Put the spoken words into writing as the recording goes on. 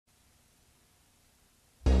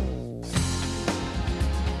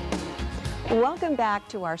Welcome back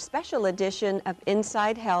to our special edition of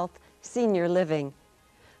Inside Health Senior Living.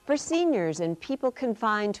 For seniors and people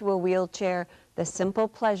confined to a wheelchair, the simple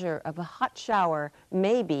pleasure of a hot shower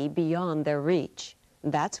may be beyond their reach.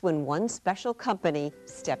 That's when one special company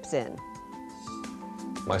steps in.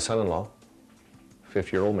 My son-in-law,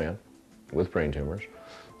 50-year-old man with brain tumors,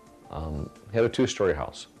 had a two-story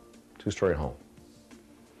house, two-story home.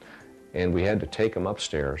 And we had to take him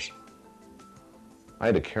upstairs. I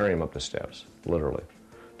had to carry him up the steps, literally,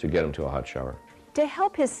 to get him to a hot shower. To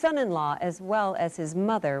help his son-in-law as well as his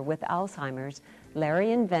mother with Alzheimer's,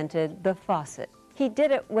 Larry invented the FAWSsit. He did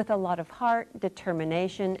it with a lot of heart,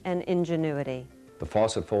 determination, and ingenuity. The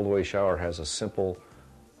FAWSsit fold-away shower has a simple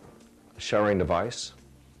showering device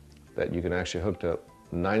that you can actually hook to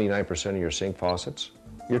 99% of your sink faucets.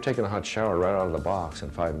 You're taking a hot shower right out of the box in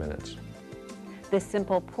 5 minutes. This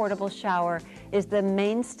simple portable shower is the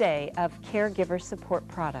mainstay of caregiver support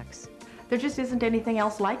products. There just isn't anything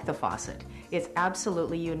else like the FAWSsit. It's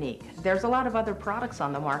absolutely unique. There's a lot of other products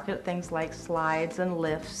on the market, things like slides and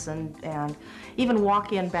lifts and even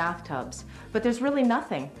walk-in bathtubs. But there's really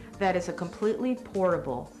nothing that is a completely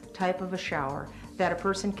portable type of a shower that a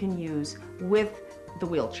person can use with the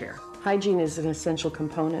wheelchair. Hygiene is an essential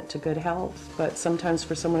component to good health, but sometimes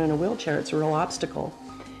for someone in a wheelchair it's a real obstacle.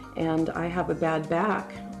 And I have a bad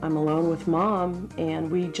back. I'm alone with Mom,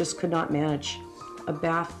 and we just could not manage. A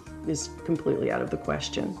bath is completely out of the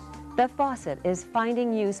question. The FAWSsit is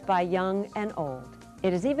finding use by young and old.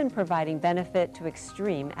 It is even providing benefit to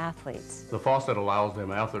extreme athletes. The FAWSsit allows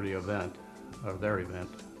them after the event, or their event,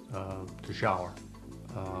 to shower.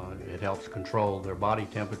 It helps control their body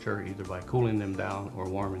temperature either by cooling them down or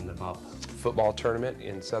warming them up. Football tournament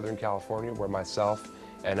in Southern California where myself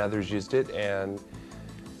and others used it, and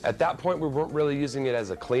at that point we weren't really using it as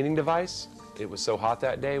a cleaning device. It was so hot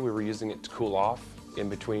that day we were using it to cool off in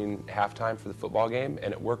between halftime for the football game,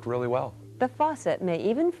 and it worked really well. The FAWSsit may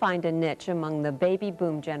even find a niche among the baby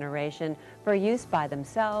boom generation for use by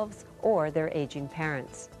themselves or their aging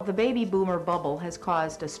parents. The baby boomer bubble has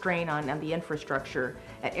caused a strain on the infrastructure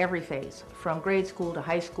at every phase, from grade school to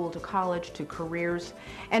high school to college to careers,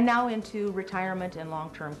 and now into retirement and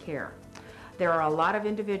long-term care. There are a lot of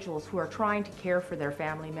individuals who are trying to care for their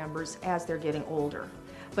family members as they're getting older,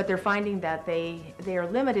 but they're finding that they are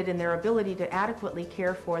limited in their ability to adequately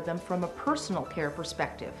care for them from a personal care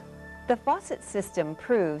perspective. The FAWSsit system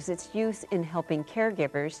proves its use in helping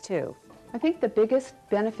caregivers too. I think the biggest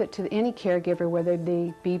benefit to any caregiver, whether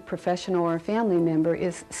they be professional or a family member,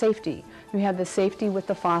 is safety. You have the safety with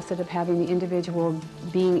the FAWSsit of having the individual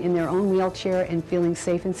being in their own wheelchair and feeling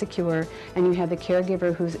safe and secure, and you have the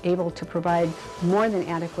caregiver who's able to provide more than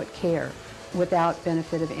adequate care without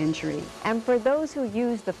benefit of injury. And for those who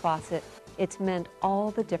use the FAWSsit, it's meant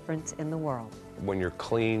all the difference in the world. When you're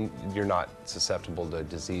clean, you're not susceptible to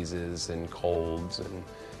diseases and colds, and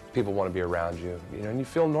people want to be around you, and you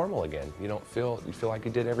feel normal again. You feel like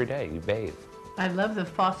you did every day. You bathe. I love the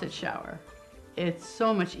FAWSsit shower. It's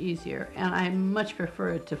so much easier, and I much prefer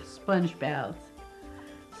it to sponge baths.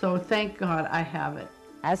 So thank God I have it.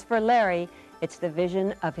 As for Larry, it's the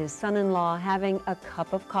vision of his son-in-law having a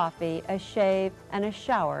cup of coffee, a shave, and a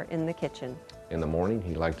shower in the kitchen. In the morning,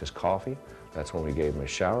 he liked his coffee. That's when we gave him a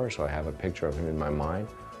shower, so I have a picture of him in my mind,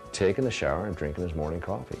 taking the shower and drinking his morning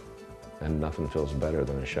coffee. And nothing feels better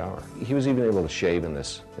than a shower. He was even able to shave in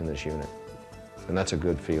this unit, and that's a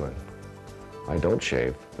good feeling. I don't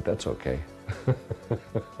shave, but that's okay.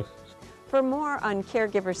 For more on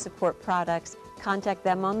caregiver support products, contact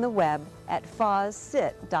them on the web at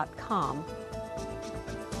FAWSsit.com.